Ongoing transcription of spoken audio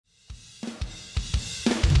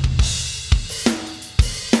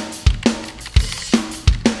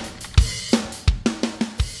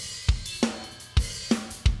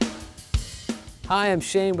Hi, I'm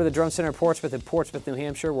Shane with the Drum Center Portsmouth in Portsmouth, New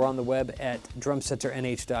Hampshire. We're on the web at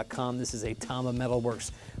drumcenternh.com. This is a Tama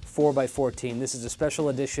Metalworks 4x14. This is a special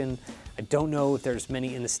edition. I don't know if there's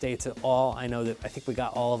many in the States at all. I think we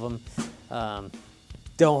got all of them.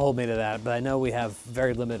 Don't hold me to that, but I know we have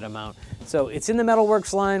very limited amount. So it's in the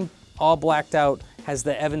Metalworks line, all blacked out, has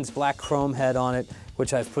the Evans black chrome head on it,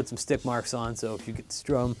 which I've put some stick marks on. So if you get this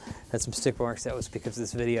drum, had some stick marks, that was because of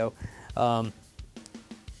this video.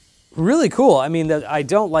 Really cool. I mean, I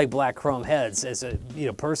don't like black chrome heads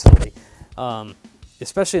personally,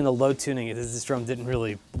 especially in the low tuning. This drum didn't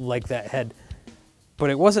really like that head, but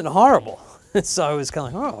it wasn't horrible. So I was kind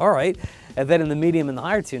of like, oh, all right. And then in the medium and the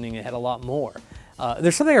higher tuning, it had a lot more.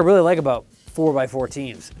 There's something I really like about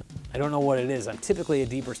 4x14s. I don't know what it is. I'm typically a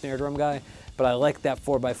deeper snare drum guy, but I like that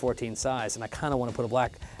 4x14 size, and I kind of want to put a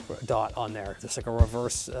black dot on there, just like a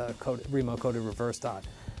reverse remote coated reverse dot,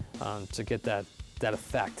 to get that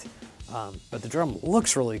effect. But the drum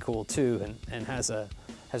looks really cool too, and has a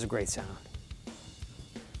great sound.